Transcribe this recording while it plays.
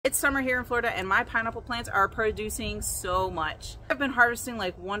It's summer here in Florida and my pineapple plants are producing so much. I've been harvesting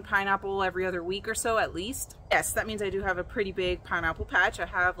like one pineapple every other week or so at least. Yes, that means I do have a pretty big pineapple patch. I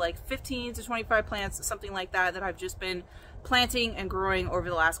have like 15 to 25 plants, something like that I've just been planting and growing over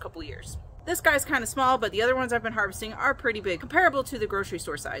the last couple years. This guy's kind of small, but the other ones I've been harvesting are pretty big, comparable to the grocery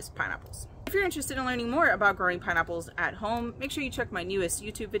store size pineapples. If you're interested in learning more about growing pineapples at home, make sure you check my newest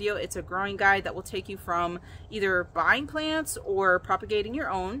YouTube video. It's a growing guide that will take you from either buying plants or propagating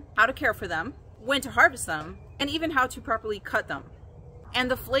your own, how to care for them, when to harvest them, and even how to properly cut them. And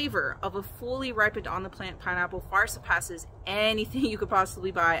the flavor of a fully ripened on the plant pineapple far surpasses anything you could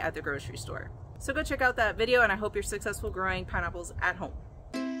possibly buy at the grocery store. So go check out that video, and I hope you're successful growing pineapples at home.